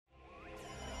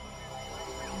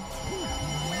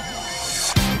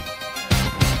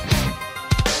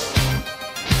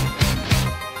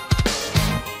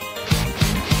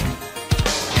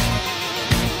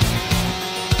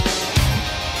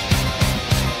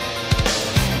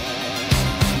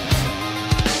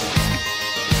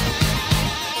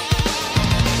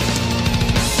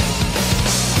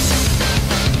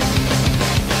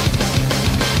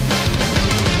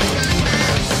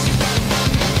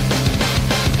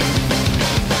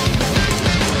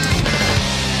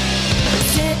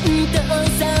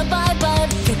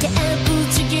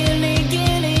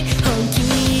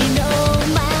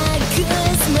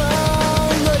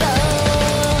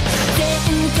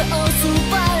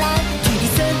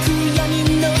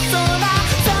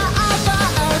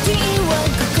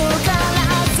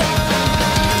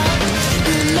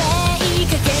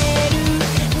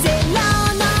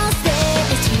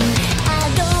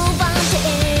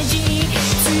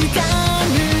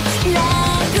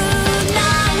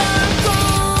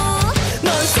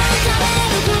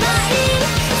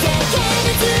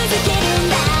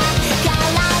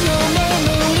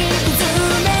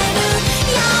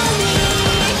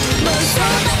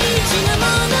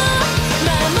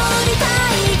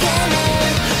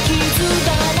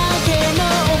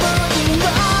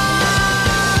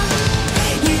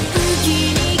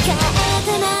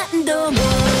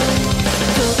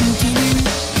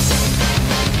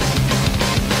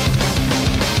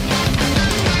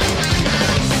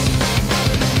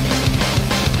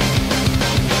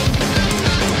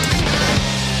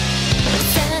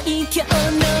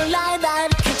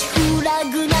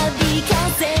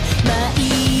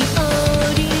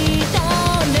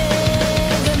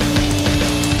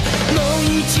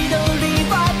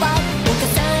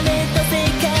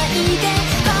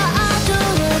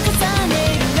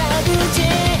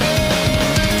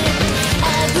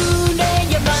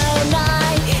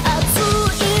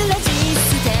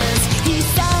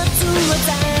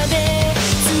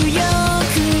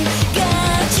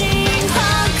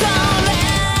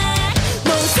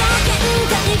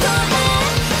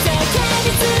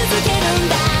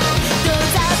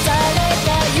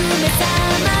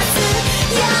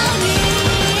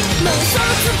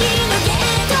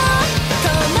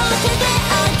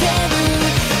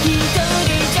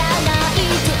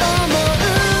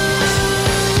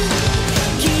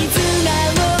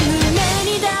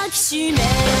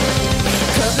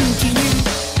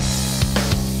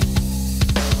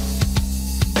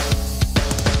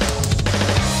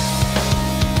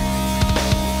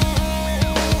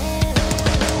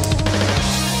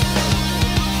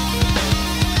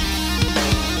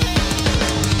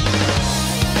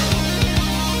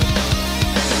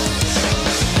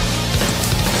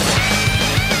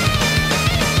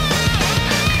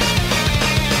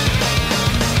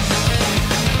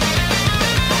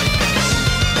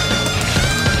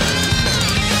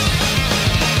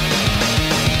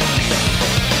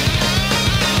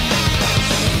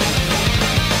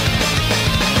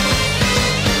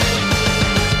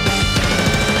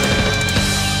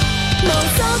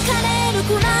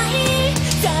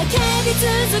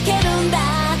づけるんだ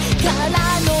から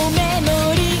の目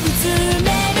のりうつめ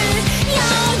るよ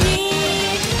うに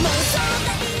もうそん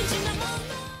な意地なも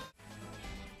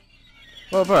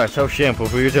の Well, perhaps how shameful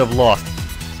for you to have lost.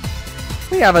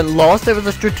 We haven't lost, it was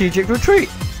a strategic retreat.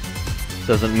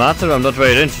 Doesn't matter, I'm not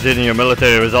very interested in your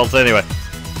military results anyway.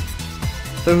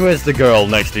 So who is the girl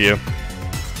next to you?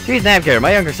 She's Navgear,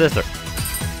 my younger sister.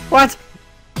 What?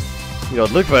 You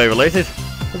don't look very related.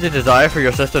 Is it desire for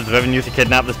your sister driven you to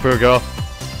kidnap this poor girl?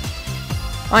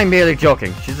 I'm merely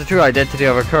joking. She's the true identity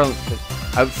of her current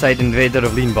outside invader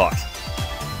of Leanbox.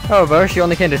 However, she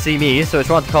only came to see me, so it's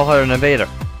wrong to call her an invader.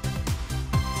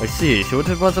 I see, so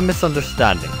it was a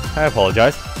misunderstanding. I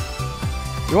apologize.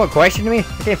 You won't question me?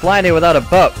 I came flying here without a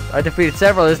boat. I defeated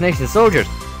several of this nation's soldiers.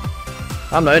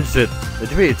 I'm not interested. The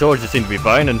defeated soldiers seem to be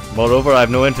fine, and moreover, I have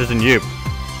no interest in you.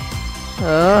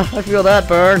 I feel that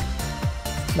burn.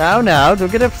 Now,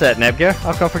 don't get upset, Nebgear.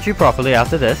 I'll comfort you properly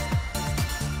after this.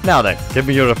 Now then, give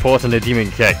me your report on the Demon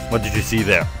Cave. What did you see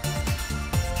there?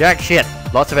 Jack shit.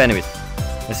 Lots of enemies.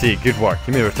 I see, good work.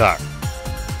 Give me a retire.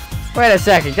 Wait a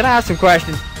second, can I ask some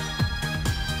questions?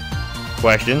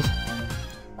 Questions?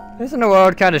 Isn't the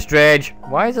world kind of strange?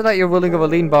 Why is it that you're willing of a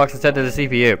lean box instead of the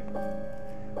CPU?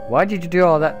 Why did you do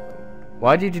all that?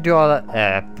 Why did you all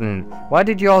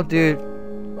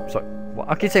do... Sorry,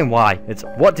 I keep saying why. It's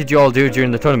what did you all do during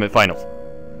the tournament finals?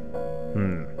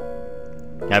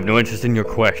 I have no interest in your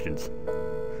questions.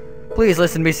 Please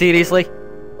listen to me seriously.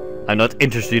 I'm not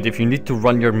interested. If you need to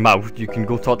run your mouth, you can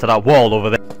go talk to that wall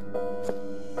over there.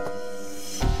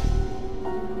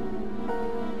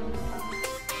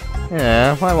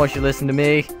 Yeah, why won't you listen to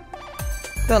me?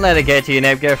 Don't let it get to you,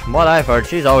 Nebgear. From what I've heard,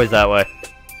 she's always that way.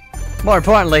 More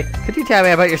importantly, could you tell me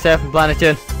about yourself and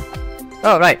Planetune?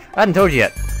 Oh, right, I hadn't told you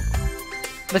yet.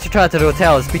 Let's try to the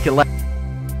hotel and speak it loud.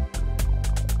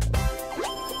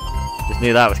 Just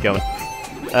knew that was coming.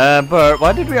 Bert,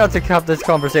 why did we have to have this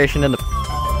conversation in the...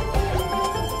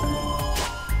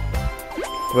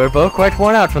 We're both quite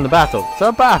worn out from the battle, so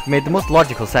a bath made the most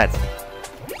logical sense.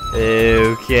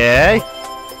 Okay.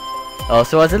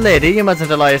 Also, as a lady, you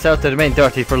mustn't allow yourself to remain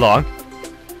dirty for long.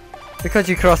 Because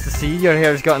you crossed the sea, your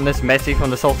hair has gotten this messy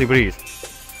from the salty breeze.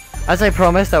 As I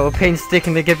promised, I will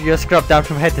painstakingly give you a scrub down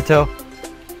from head to toe.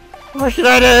 What should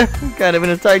I do? I'm kind of in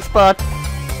a tight spot.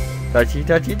 Touchy,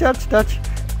 touchy, touch, touch.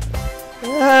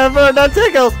 But that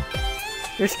tickles!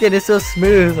 Your skin is so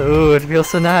smooth. Oh, it feels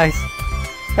so nice.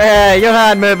 Hey, your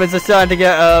hand movements are starting to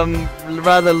get,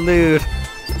 rather lewd.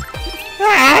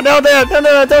 Ah, no,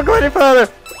 don't go any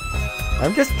further!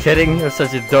 I'm just kidding. You have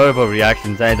such adorable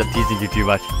reactions. I end up teasing you too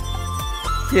much.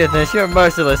 Goodness, you're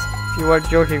merciless. If you weren't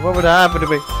joking, what would happen to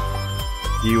me?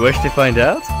 Do you wish to find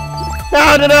out?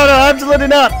 No, absolutely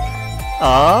not!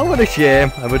 Aw, what a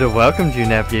shame. I would have welcomed you,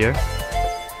 Nebgear.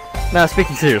 Now,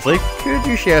 speaking seriously, could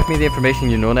you share with me the information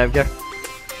you know, Nebgear?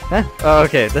 Huh? Oh,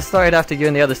 okay. This started after you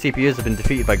and the other CPUs have been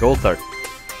defeated by Goldthird.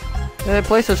 The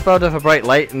place was filled with a bright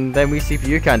light, and then we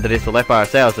CPU candidates were left by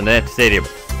ourselves in the empty stadium.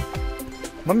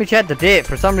 When we checked the date,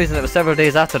 for some reason it was several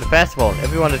days after the festival, and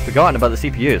everyone had forgotten about the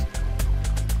CPUs.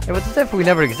 It was as if we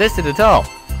never existed at all.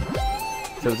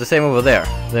 So it was the same over there.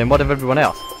 Then what of everyone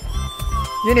else?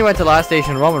 Uni went to last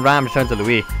station, Rom and Ram returned to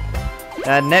Louis.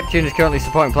 And Neptune is currently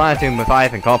supporting Planetune with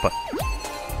IF and Compa.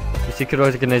 The secret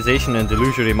organization and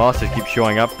delusionary monsters keep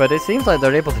showing up, but it seems like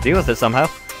they're able to deal with it somehow.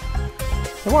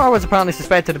 The war was apparently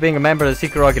suspected of being a member of the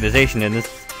secret organization and has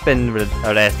been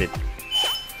arrested.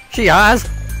 She has!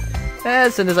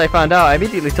 As soon as I found out, I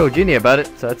immediately told Uni about it,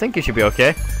 so I think you should be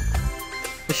okay.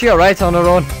 Is she alright on her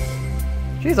own?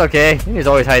 She's okay. Uni's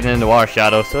always hiding in the war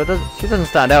shadow, so she doesn't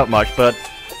stand out much, but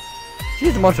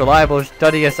she's the most reliable,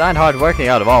 studious, and hard-working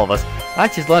out of all of us,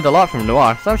 and she's learned a lot from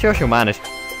Noir, so I'm sure she'll manage.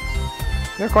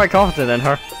 You're quite confident in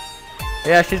her.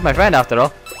 Yeah, she's my friend after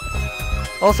all.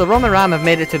 Also, Rom and Ram have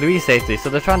made it to Louis safely, so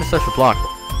they're trying to search for Blanc.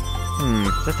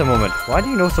 Just a moment. Why do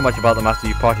you know so much about them after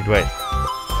you parted ways?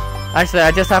 Actually,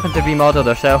 I just happened to remodel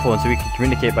their cell phone so we can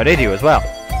communicate by radio as well.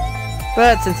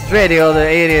 But since it's radio, the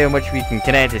area in which we can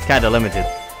connect is kinda limited.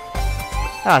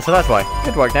 Ah, so that's why.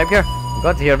 Good work, Nebgear. I'm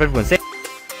glad to hear everyone's safe.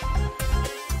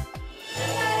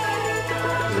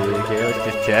 Okay, let's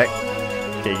just check.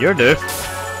 Okay, you're due.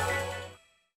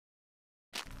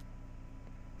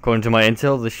 According to my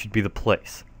intel, this should be the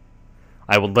place.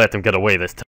 I will let them get away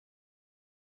this time.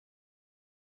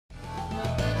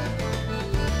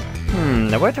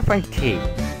 Now where to find tea?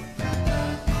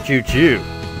 Choo choo.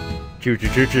 Choo choo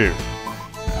choo choo.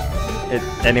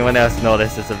 Anyone else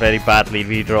notice it's a very badly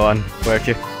redrawn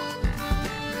virtue?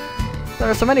 There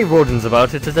are so many rodents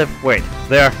about, it's as if... Wait,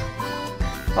 there.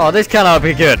 Oh, this cannot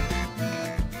be good.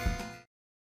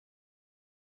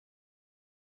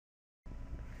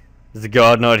 Is the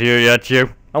god not here yet, Chew?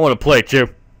 I want to play, Chew.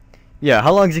 Yeah,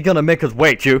 how long is he gonna make us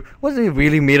wait, Chew? Wasn't he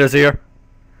really meet us here?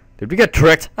 Did we get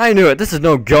tricked? I knew it. This is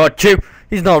no god, Chew.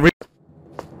 He's not real.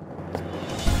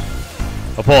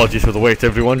 Apologies for the wait,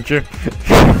 everyone, Chew.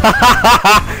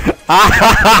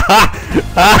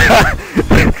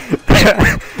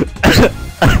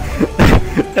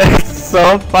 It's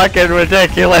so fucking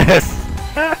ridiculous.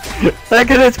 Look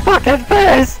at his fucking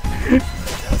face. It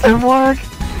doesn't work.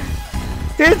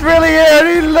 He's really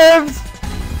here. He lives.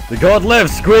 The god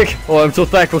lives, Squeak. Oh, I'm so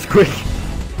thankful, Squeak.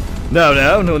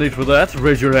 Now, no need for that.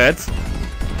 Raise your heads.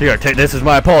 Here, take this as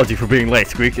my apology for being late,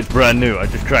 Squeak. It's brand new. I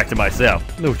just cracked it myself.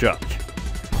 No charge.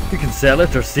 You can sell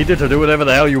it or seed it or do whatever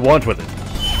the hell you want with it.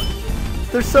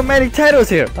 There's so many titles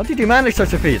here. How did you manage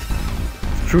such a feat?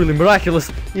 It's truly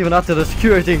miraculous. Even after the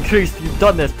security increased, you've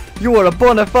done this. You are a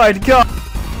bona fide god.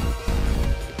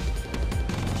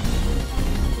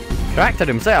 Cracked it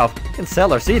himself. He can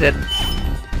sell or seed it.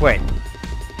 Wait.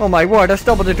 Oh my word, I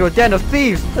stumbled into a den of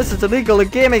thieves. This is illegal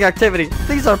gaming activity.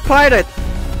 These are pirates.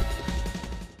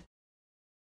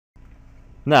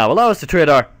 Now, allow us to trade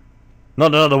our...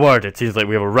 Not another word. It seems like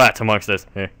we have a rat amongst us.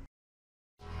 Here.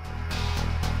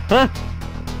 Huh?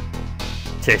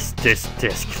 Tisk.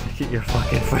 Look at your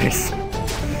fucking face.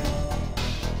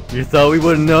 You thought we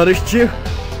wouldn't noticed you?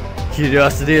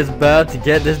 Curiosity is about to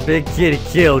get this big kitty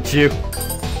killed, you.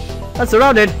 I'm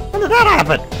surrounded. When did that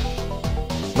happen?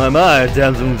 My,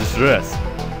 damsel in distress.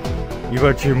 You've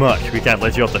heard too much. We can't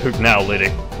let you off the hook now,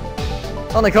 lady.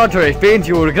 On the contrary, fiend,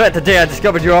 you will regret the day I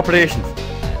discovered your operations.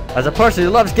 As a person who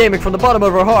loves gaming from the bottom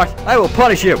of her heart, I will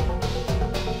punish you.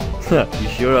 You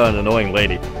sure are an annoying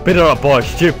lady. Beat her up, boys.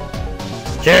 Chew.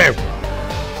 Chew.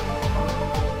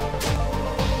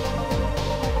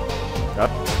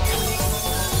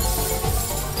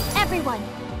 Everyone,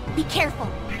 be careful.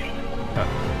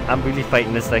 I'm really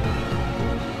fighting this thing.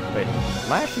 Wait,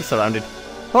 am I actually surrounded?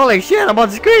 Holy shit, I'm on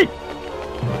screen!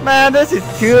 Man, this is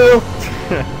cool!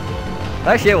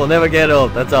 That shit will never get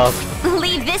old, that's all.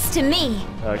 Leave this to me.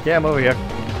 Okay, I'm over here.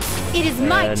 It is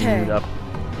my turn. Up.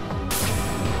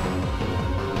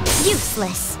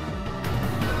 Useless.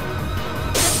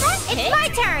 It's my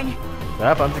turn.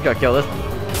 Yep, I'm just gonna kill this.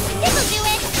 This'll do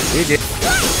it. You did.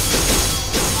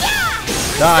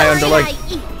 Yeah. Die under Sorry like... I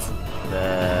eat.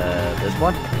 This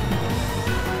one.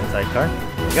 Inside turn.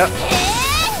 There you go.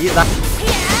 Eat that.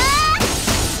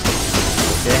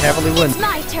 Okay, heavily wins. It's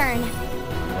my turn.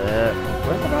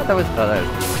 Where's the rat that was? Oh, there it is.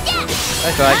 Yeah.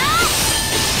 That's right.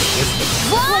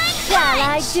 What shall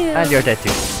I do? And you're dead too.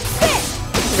 I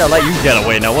think I'll let you get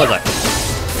away now, was I?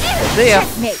 See ya.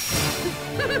 Checkmate.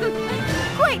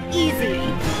 Quite easy.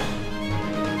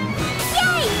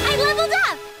 Yay! I leveled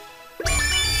up.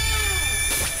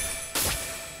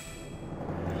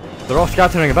 They're all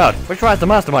scattering about. Which one's the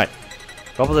mastermind?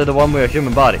 Probably the one with a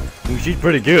human body. Ooh, she's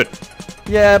pretty good.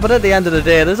 Yeah, but at the end of the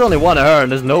day, there's only one of her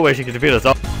and there's no way she can defeat us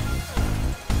all.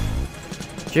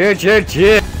 Cheer.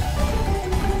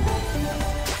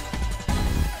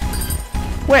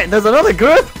 Wait, there's another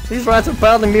group? These rats are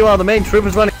battling me while the main troop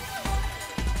is running.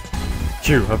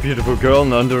 Chew, a beautiful girl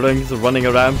and underlings are running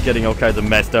around getting all kinds of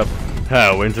messed up.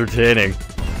 How entertaining.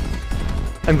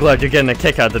 I'm glad you're getting a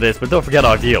kick out of this, but don't forget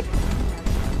our deal.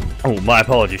 Oh, my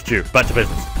apologies, Chew. Back to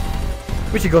business.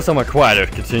 We should go somewhere quieter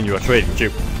to continue our trading,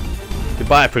 Chew.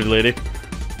 Goodbye, pretty lady.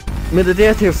 May the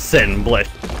deity of sin bless.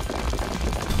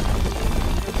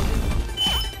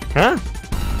 Huh?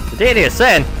 The deity of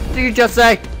sin? What did you just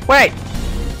say? Wait!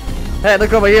 Hey,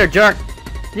 look over here, jerk.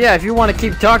 Yeah, if you want to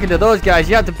keep talking to those guys,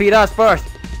 you have to beat us first.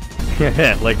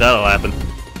 Like that'll happen.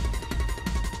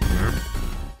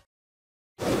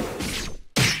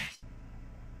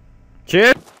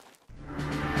 Cheers!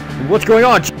 What's going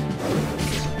on?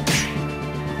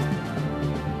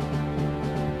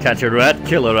 Catch a rat,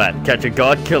 kill a rat. Catch a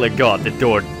god, kill a god.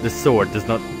 The sword does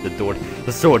not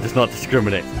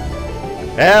discriminate.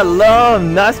 Hello,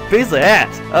 nice piece of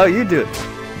ass. How you doing?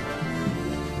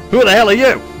 Who the hell are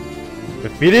you?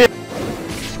 Defeat it.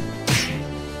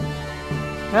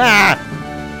 Ah!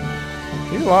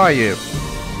 Who are you?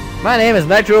 My name is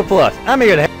NitroPlus. I'm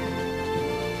here to help.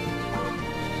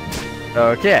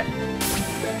 Okay.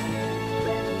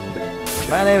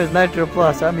 My name is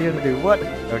NitroPlus. I'm here to do what?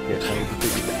 Okay, so I need to do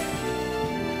that.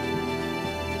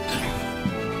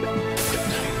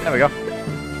 There we go.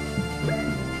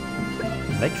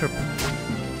 Nitro.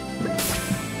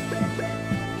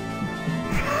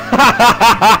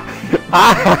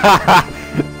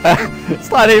 It's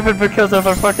not even because of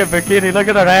her fucking bikini. Look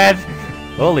at her head.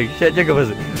 Holy shit, you go.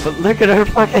 But look at her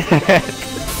fucking head.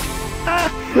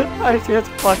 She's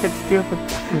fucking stupid.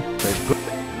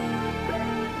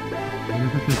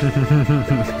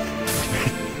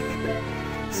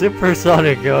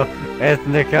 Supersonico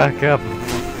Ethnica Cup.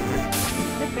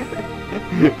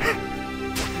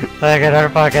 Look at her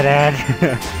fucking head.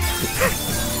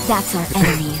 That's our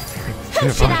enemy.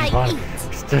 Who should I eat?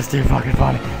 It's just too fucking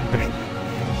funny.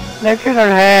 Look at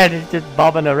her head, it's just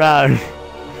bobbing around.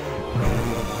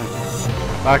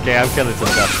 Okay, I'm killing some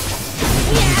stuff.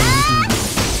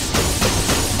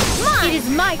 It is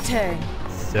my turn.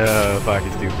 So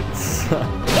fucking stupid.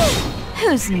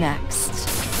 Who's next?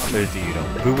 There's you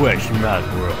know, bewitch mad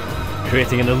world.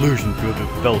 Creating an illusion filled with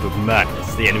belt of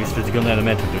madness. The enemy's physical and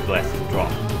elemental deflects and drop.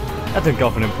 That's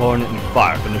engulf an opponent in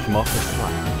fire, finish him off with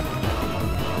slime.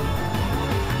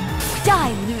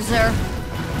 Die, loser!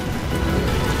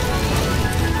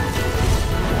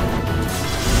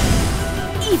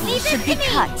 Evil should be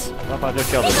cut. What about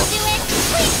this other It'll one? do it!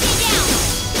 Please stay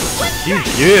down!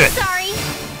 Yeah. Sorry!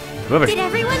 Rubbish. Did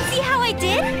everyone see how I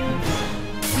did?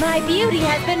 My beauty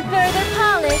has been further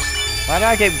polished. Why do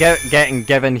I keep getting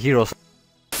given heroes?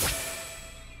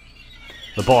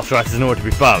 The boss rat is nowhere to be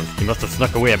found. He must have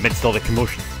snuck away amidst all the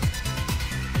commotion.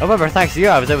 However, thanks to you,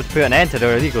 I was able to put an end to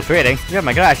their illegal trading. You have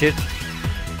my gratitude.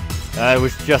 I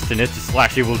was just in it to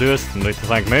slash evildoers, and like to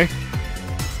thank me.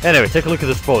 Anyway, take a look at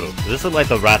this photo. Does this look like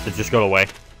the rat that just got away?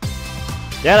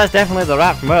 Yeah, that's definitely the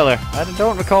rat from earlier. I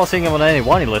don't recall seeing him on any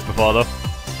wanted list before, though.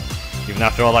 Even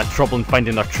after all that trouble in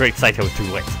finding their trade site, I was too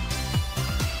late.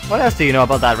 What else do you know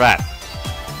about that rat?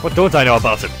 What don't I know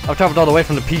about him? I've travelled all the way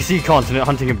from the PC continent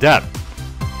hunting him down.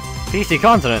 PC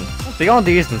continent? That's beyond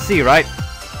the Eastern Sea, right?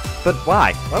 But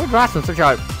why? Why would rats in such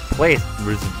a place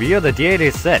revere the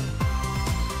deity's sin?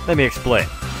 Let me explain.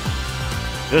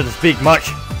 Doesn't speak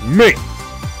much. Meat!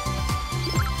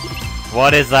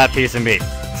 What is that piece of meat?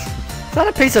 Is that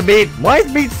a piece of meat? Why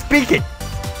is meat speaking?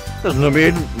 There's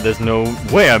no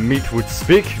way a meat would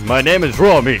speak. My name is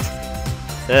Raw Meat.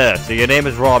 So your name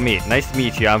is Raw Meat. Nice to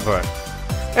meet you, I'm Vert.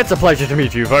 It's a pleasure to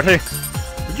meet you, Bertie.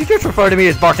 Did you just refer to me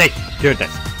as Bertie?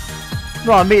 Goodness.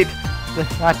 Raw Meat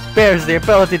that bears the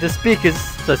ability to speak is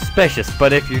suspicious,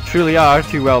 but if you truly are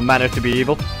too well mannered to be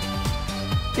evil,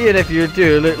 even if you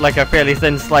do look like a fairly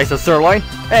thin slice of sirloin.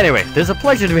 Anyway, it is a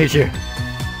pleasure to meet you.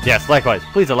 Yes, likewise.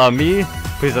 Please allow me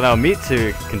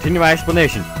to continue my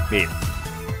explanation. Meat.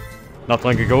 Not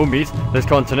long ago, this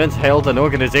continent held an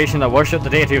organization that worshipped the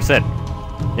deity of sin.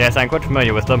 Yes, I'm quite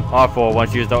familiar with them. R4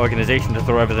 once used the organization to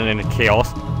throw everything into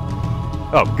chaos.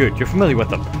 Oh, good, you're familiar with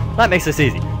them. That makes this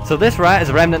easy. So this rat is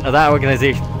a remnant of that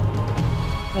organization.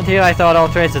 And here I thought all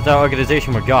traces of that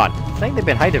organization were gone. I think they've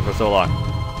been hiding for so long.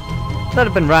 There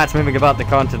have been rats moving about the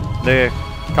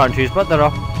countries, but their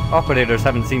operators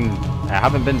haven't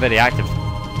been very active.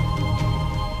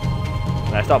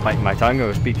 And I stopped biting my tongue. I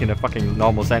was speaking a fucking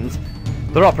normal sentence.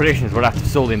 Their operations were active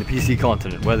solely in the PC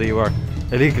continent, where they were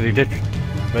illegally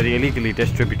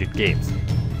distributed games.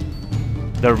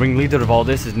 The ringleader of all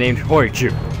this is named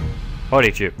Horichu.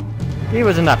 He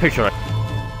was in that picture.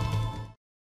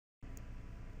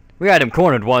 We had him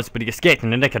cornered once, but he escaped in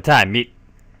the nick of time, meat.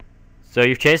 So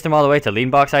you've chased him all the way to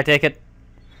Leanbox, I take it?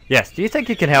 Yes, do you think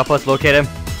you can help us locate him?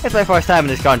 It's my first time in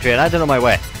this country and I don't know my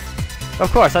way.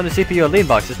 Of course, I'm the CPU of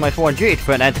Leanbox. It's my sworn duty to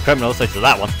put an end to criminals such as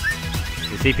that one.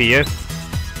 The CPU?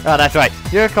 Oh, that's right.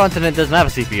 Your continent doesn't have a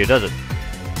CPU, does it?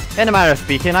 In a manner of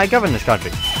speaking, I govern this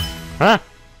country. Huh?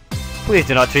 Please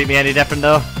do not treat me any different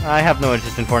though. I have no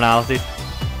interest in formalities.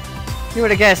 You were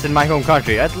a guest in my home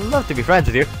country. I'd love to be friends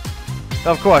with you.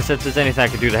 Of course, if there's anything I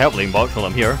can do to help Leanbox while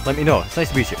I'm here, let me know. It's nice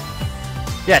to meet you.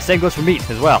 Yeah, same goes for meat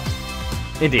as well.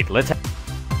 Indeed, let's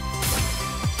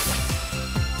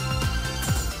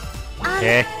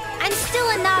okay. I'm still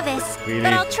a novice, Really?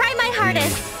 but I'll try my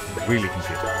hardest. Really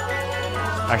confused.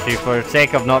 Actually, for the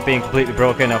sake of not being completely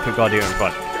broken, I'll put God here in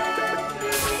front.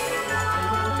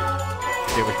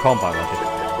 See which combo I wanted.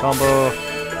 Combo.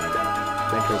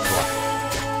 NitroPlus.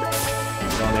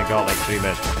 It's only got like 3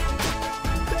 minutes.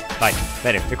 Fine.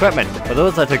 Anyway, equipment. For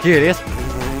those that are curious.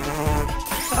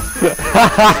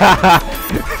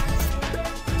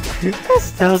 That's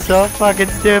still so fucking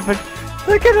stupid.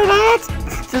 Look at the hat!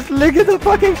 Just look at the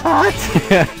fucking hat!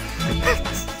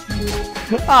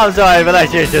 I'm sorry, but that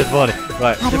shit's just funny.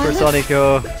 Right,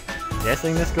 Supersonico.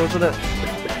 Guessing this goes with it?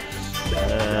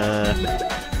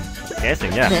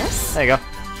 Guessing, yeah. This? There you go.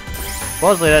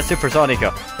 Supposedly that's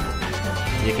Supersonico.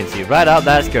 You can see right out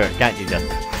that skirt, can't you, just?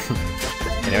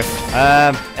 Anyway,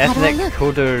 ethnic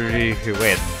coterie.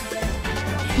 Wait.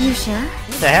 You sure?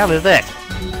 What the hell is this?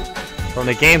 From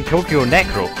the game Tokyo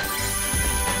Necro.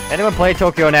 Anyone play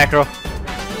Tokyo Necro?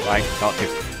 Why not to?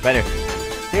 But anyway,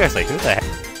 seriously, who the heck?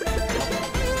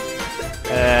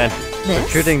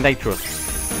 Protruding nitros.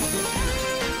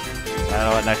 I don't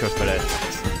know what nitros but it is.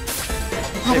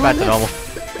 Pretty back to normal.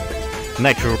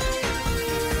 Nitro.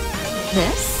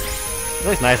 This? It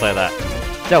looks nice like that.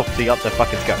 Selfie up the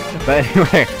fucking skirt. But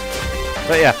anyway.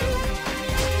 But yeah.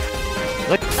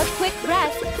 Look. A quick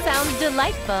rest sounds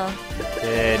delightful.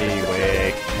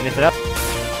 Anyway. Anything else?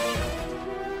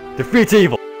 Defeat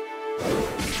evil.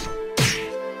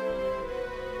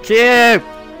 Cute!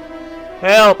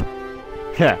 Help!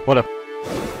 Yeah, what a...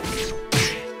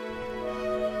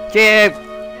 Cute!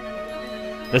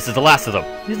 This is the last of them.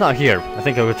 He's not here. I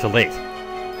think I was too late.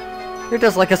 You're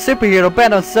just like a superhero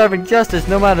bent on serving justice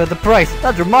no matter the price.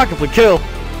 That's remarkably cool.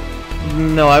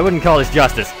 No, I wouldn't call this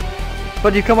justice.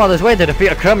 But you come all this way to defeat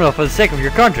a criminal for the sake of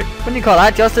your country. Wouldn't you call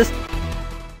that justice?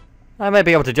 I might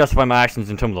be able to justify my actions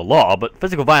in terms of the law, but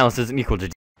physical violence isn't equal to...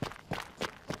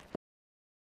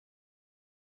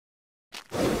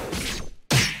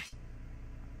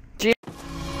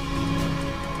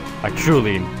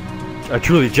 A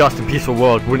truly just and peaceful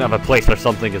world wouldn't have a place for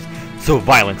something as so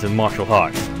violent as martial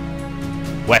arts.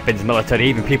 Weapons, military,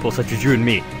 even people such as you and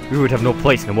me, we would have no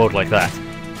place in a world like that.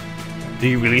 Do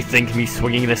you really think me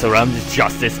swinging this around is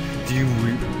justice? Do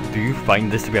you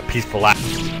find this to be a peaceful act?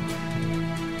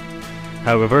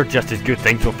 However, just as good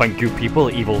things will find good people,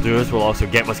 evildoers will also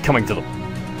get what's coming to them.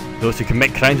 Those who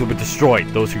commit crimes will be destroyed.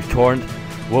 Those who torn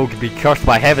will be cursed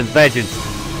by heaven's vengeance.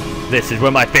 This is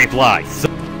where my faith lies.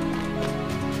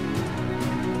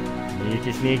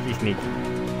 Sneaky, sneaky, sneaky.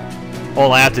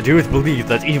 All I have to do is believe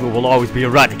that evil will always be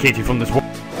eradicated from this world.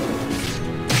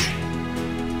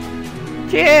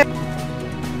 Yeah.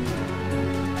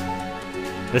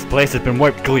 This place has been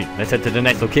wiped clean. Let's head to the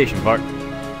next location, Bart.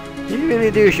 You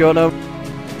really do show them.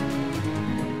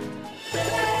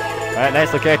 Alright,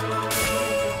 next location.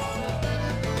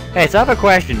 Hey, so I have a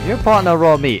question. Your partner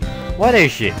raw meat. What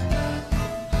is she?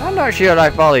 I'm not sure I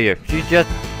follow you. She's just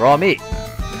raw meat.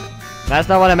 That's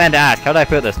not what I meant to ask. How do I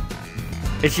put this?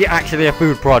 Is she actually a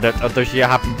food product, or does she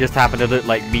just happen to look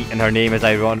like meat and her name is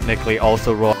ironically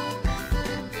also raw?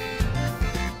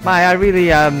 My, I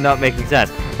really am not making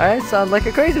sense. I sound like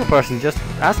a crazy person just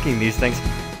asking these things.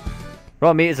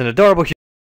 Raw meat is an adorable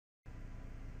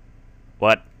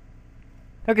What?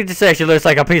 How could you say she looks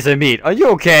like a piece of meat? Are you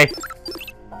okay?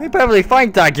 I'm perfectly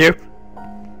fine, thank you.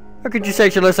 How could you say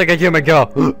she looks like a human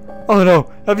girl? Oh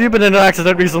no, have you been in an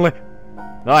accident recently?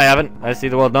 No, I haven't. I see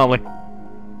the world normally.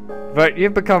 But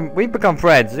we've become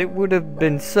friends. It would have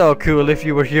been so cool if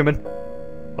you were human.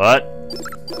 What?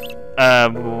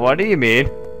 What do you mean?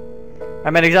 I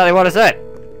meant exactly what I said.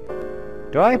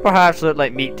 Do I perhaps look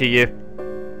like meat to you?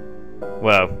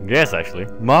 Well, yes actually.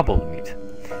 Marble meat.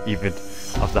 Even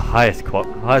of the highest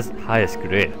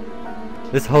grade.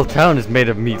 This whole town is made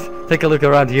of meat. Take a look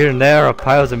around here and there are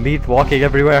piles of meat walking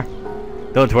everywhere.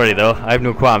 Don't worry though, I have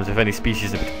no qualms with any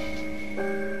species of...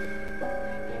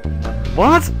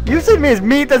 What? You've seen me as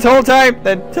meat this whole time?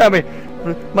 Then tell me,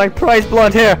 my prized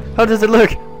blonde hair, how does it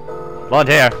look? Blonde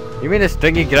hair? You mean a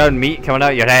stringy ground meat coming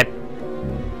out your head?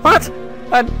 What?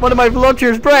 And one of my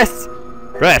voluptuous breasts?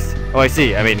 Breasts? Oh I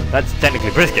see, I mean, that's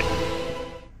technically brisket.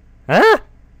 Huh?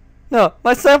 No,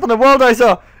 myself and the world I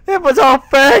saw, it was all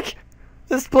fake!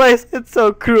 This place, it's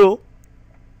so cruel.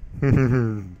 Huh?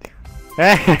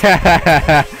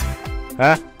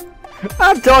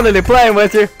 I'm totally playing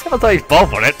with you. I'll thought you'd fall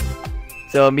for it.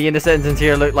 So me and the citizens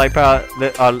here look like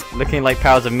looking like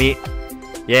piles of meat.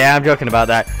 Yeah, I'm joking about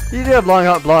that. You do have long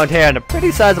hot blonde hair and a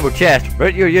pretty sizable chest,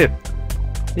 right? You.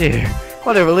 Yeah,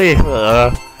 what a relief.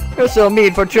 You're so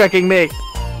mean for tricking me.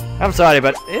 I'm sorry,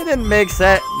 but it didn't make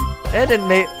sense.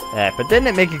 But didn't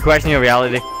it make you question your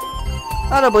reality?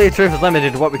 I don't believe truth is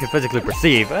limited to what we can physically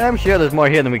perceive. I'm sure there's more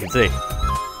here than we can see.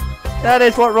 That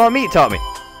is what raw meat taught me.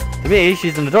 To me,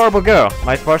 she's an adorable girl,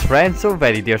 my first friend, so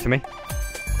very dear to me.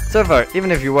 So far,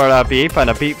 even if you were a beef and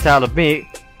a beef towel of meat,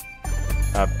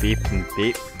 a beef and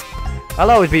beef,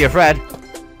 I'll always be your friend.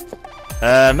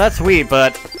 That's sweet,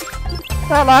 but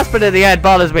that last bit at the end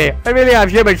bothers me. I really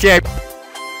have human shape.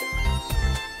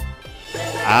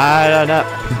 I don't know.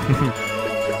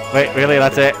 Wait, really?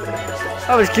 That's it?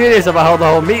 I was curious about how the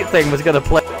whole meat thing was gonna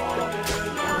play.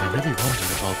 I really wonder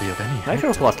if I'll be of any help.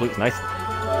 NitroPlus looks nice.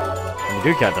 And you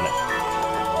do count on it.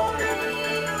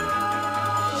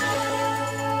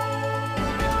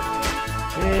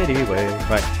 Anyway,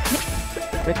 right.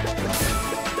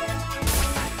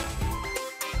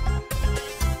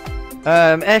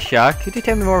 Esha, could you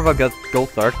tell me more about Gold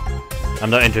Third? I'm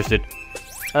not interested.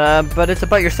 But it's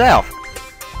about yourself.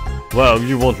 Well,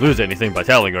 you won't lose anything by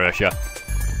telling her, Esha.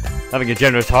 Having a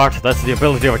generous heart, that's the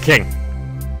ability of a king.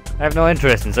 I have no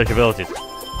interest in such abilities.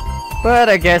 But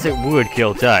I guess it would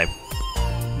kill time.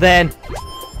 Then,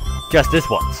 just this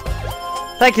once.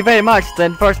 Thank you very much.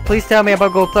 Then first, please tell me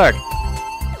about Gold Third.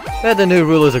 They're the new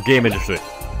rulers of game industry.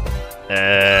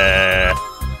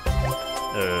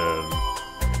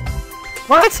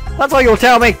 What? That's all you'll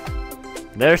tell me?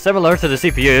 They're similar to the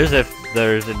CPUs. If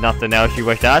there's nothing else you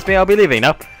wish to ask me, I'll be leaving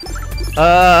now.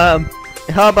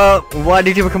 How about, why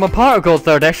did you become a part of Gold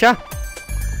Third, Esha?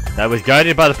 I was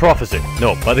guided by the prophecy.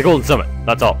 No, by the Golden Summit.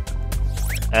 That's all.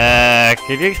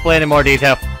 Could you explain in more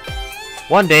detail?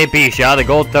 One day, Bisha, the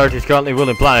Gold Third who's currently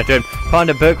ruling Planetoon, found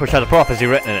a book which had a prophecy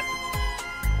written in it.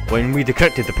 When we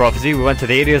decrypted the prophecy, we went to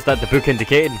the areas that the book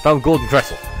indicated and found golden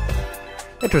crystals.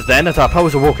 It was then that our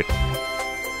powers awoken.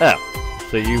 Oh,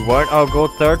 so you weren't our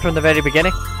Gold Third from the very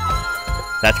beginning?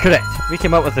 That's correct. We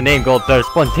came up with the name Gold Third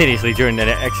spontaneously during an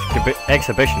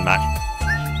exhibition match.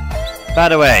 By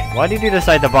the way, why did you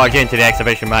decide to barge into the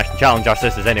exhibition match and challenge our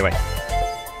sisters anyway?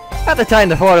 At the time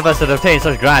the four of us had obtained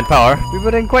such grand power, we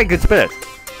were in quite good spirits.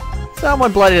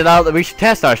 Someone blurted out that we should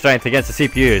test our strength against the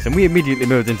CPUs, and we immediately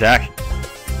moved into action.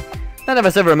 None of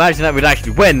us ever imagined that we'd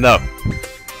actually win, though.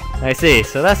 I see,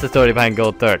 so that's the story behind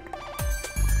Gold Third.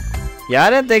 Yeah, I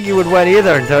didn't think you would win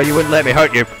either until you wouldn't let me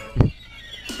hurt you.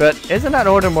 But isn't that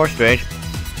order more strange?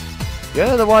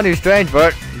 You're the one who's strange,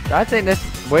 Bert. I think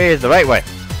this way is the right way.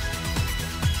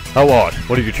 How odd.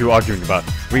 What are you two arguing about?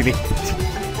 Really?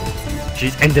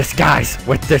 She's in disguise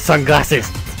with the sunglasses.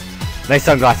 Nice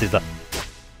sunglasses, though.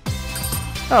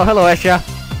 Oh, hello, Esha.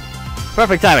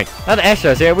 Perfect timing. Now that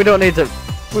Esha's here, we don't need to...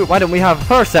 Why don't we have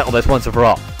her settle this once and for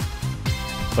all?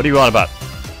 What are you on about?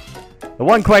 The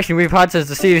one question we've had since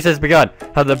the series has begun.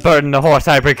 How the bird and the horse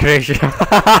hybrid creation...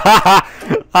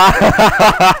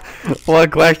 One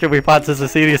question we've had since the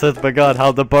series has begun.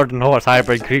 How the bird and horse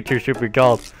hybrid creature should be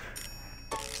called.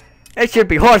 It should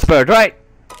be horse bird, right?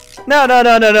 No.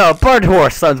 Bird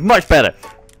horse sounds much better.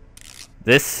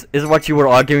 This is what you were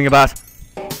arguing about?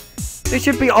 They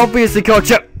should be obviously called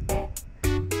Chip.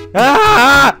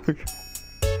 Ah!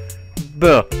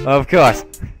 Boo, of course.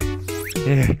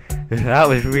 That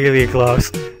was really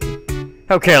close.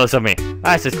 How careless of me.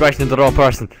 I asked this question to the wrong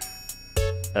person.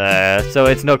 So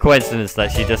it's no coincidence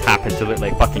that she just happened to look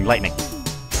like fucking lightning.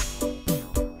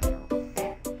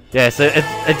 Yeah, so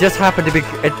it just happened to be...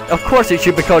 of course it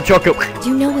should be called Choco... Do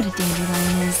you know what a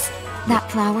dandelion is? That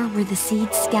flower where the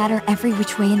seeds scatter every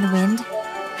which way in the wind?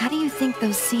 How do you think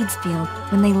those seeds feel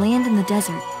when they land in the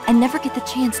desert and never get the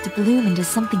chance to bloom into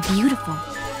something beautiful?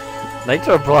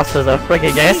 NitroPlus is a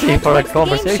frigging essay for a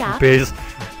conversation piece.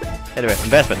 Anyway,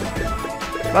 investment.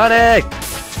 Money!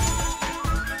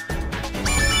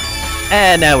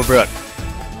 And now we're Brooke.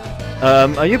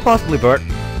 Are you possibly Bert?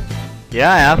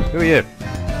 Yeah, I am. Who are you?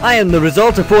 I am the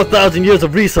result of 4,000 years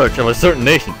of research of a certain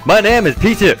nation. My name is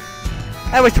P2.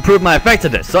 I wish to prove my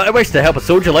effectiveness, so I wish to help a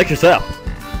soldier like yourself.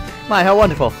 My, how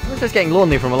wonderful. I was just getting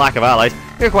lonely from a lack of allies.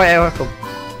 You're quite welcome.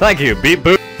 Thank you, beep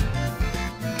boop.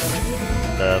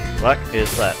 The fuck is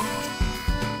that?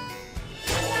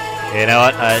 You know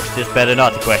what? It's just better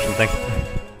not to question things.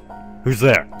 Who's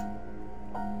there?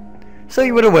 So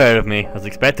you were aware of me, as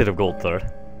expected of Gold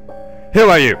Third. Who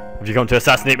are you? Have you come to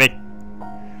assassinate me?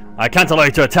 I can't allow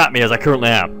you to attack me as I currently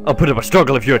am. I'll put up a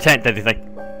struggle if you attempt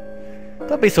anything.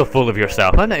 Don't be so full of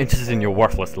yourself. I'm not interested in your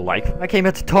worthless life. I came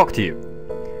here to talk to you.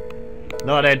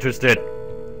 Not interested.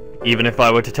 Even if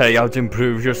I were to tell you how to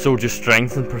improve your soldier's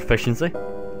strength and proficiency.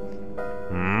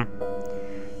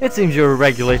 It seems you're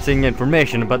regulating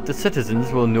information, but the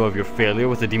citizens will know of your failure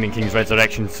with the Demon King's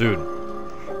resurrection soon.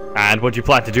 And what do you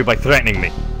plan to do by threatening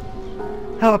me?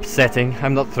 How upsetting.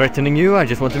 I'm not threatening you, I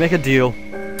just want to make a deal.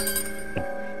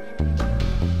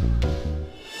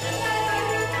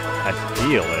 A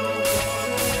deal,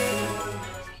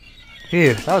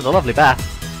 Phew, that was a lovely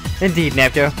bath. Indeed,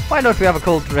 Neptune. Why don't we have a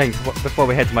cold drink before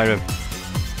we head to my room?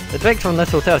 The drinks from this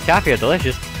hotel's cafe are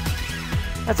delicious.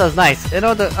 That sounds nice. In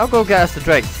order, I'll go get us the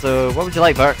drinks. So, what would you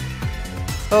like, Bert?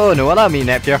 Oh no, allow me,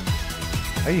 Neptune.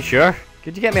 Are you sure?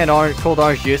 Could you get me an cold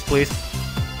orange juice, please?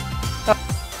 Oh.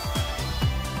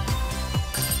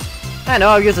 I know,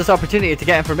 I'll use this opportunity to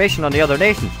get information on the other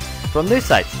nations. From news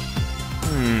sites.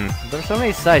 There's so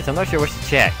many sites, I'm not sure which to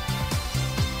check.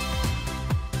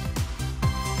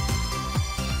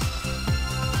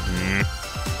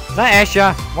 Is that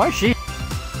Esha? Why is she?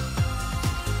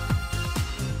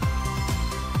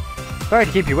 Sorry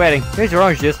to keep you waiting. Here's your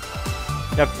orange juice.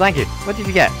 Yep, thank you. What did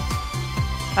you get?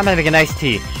 I'm having a nice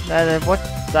tea.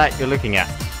 What's that you're looking at?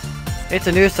 It's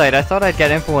a news site. I thought I'd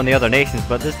get info on the other nations,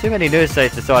 but there's too many news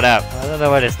sites to sort out. I don't know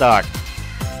where to start.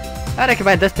 I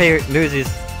recommend this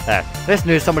this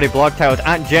news somebody blog titled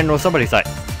Ant General Somebody site.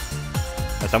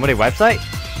 A somebody website?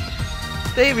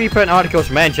 They reprint articles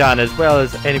from Enchan as well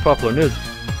as any popular news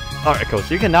articles,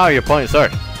 so you can narrow your point of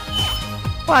search.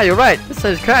 Wow, you're right. This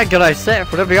is categorized set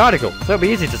for every article, so it'll be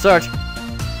easy to search.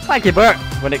 Thank you, Bert.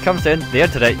 When it comes to the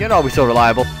internet, you're always so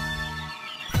reliable.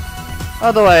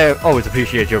 Although I always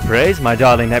appreciate your praise, my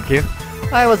darling Neptune,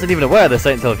 I wasn't even aware of this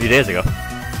site until a few days ago.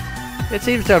 It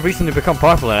seems to have recently become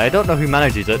popular, and I don't know who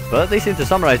manages it, but they seem to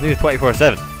summarize news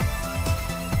 24/7.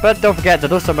 But don't forget that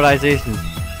those summarizing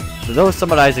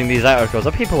these articles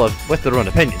are people with their own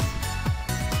opinions.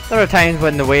 There are times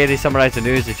when the way they summarize the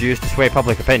news is used to sway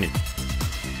public opinion.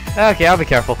 Okay, I'll be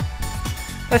careful.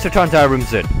 Let's return to our room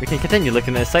soon. We can continue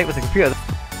looking at the site with the computer.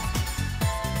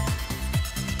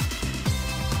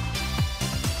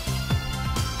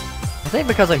 I think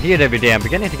because I'm here every day, I'm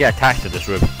beginning to get attached to this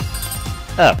room.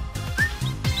 Oh.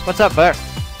 What's up, Bert?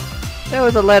 There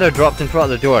was a letter dropped in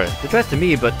front of the door. It's addressed to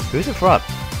me, but who's it from?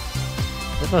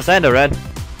 There's no sender, Red.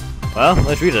 Well,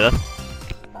 let's read it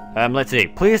then. Let's see.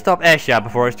 Please stop Esha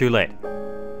before it's too late.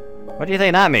 What do you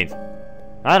think that means?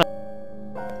 I don't know.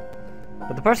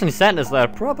 But the person who sent this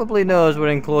letter probably knows we're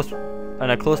in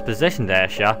a close position to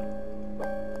Esha.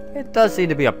 It doesn't seem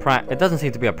to be a prank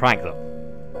though.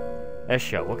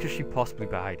 Esha, what could she possibly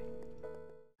be hiding?